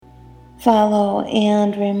Follow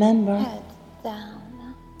and remember Head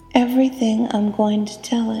down. everything I'm going to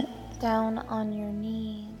tell it. Down on your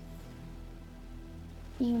knees.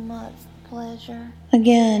 You must pleasure.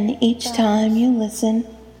 Again, each time you listen,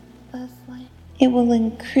 Leslie. it will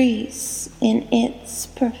increase in its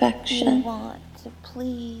perfection. You want to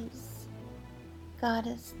please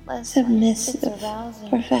Goddess Leslie. Submissive It's arousing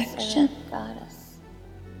perfection. to serve Goddess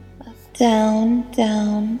Leslie. Down,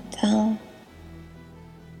 down, down.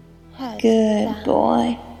 Head Good down.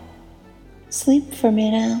 boy. Sleep for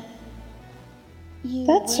me now. You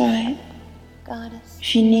That's worship right. Goddess.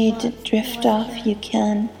 If you need to must drift pleasure off, you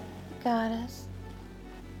can. Goddess.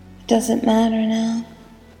 It doesn't matter now.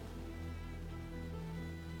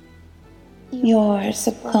 You Your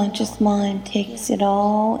subconscious mind takes it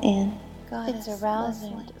all in Goddess it's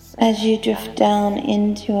arousing to serve as you drift Goddess down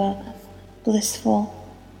into a Leslie.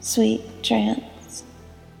 blissful, sweet trance.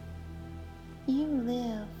 You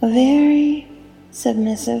live. A very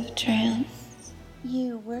submissive trance.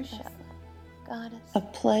 You worship Goddess. A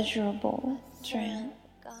pleasurable Serve trance.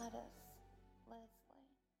 Goddess.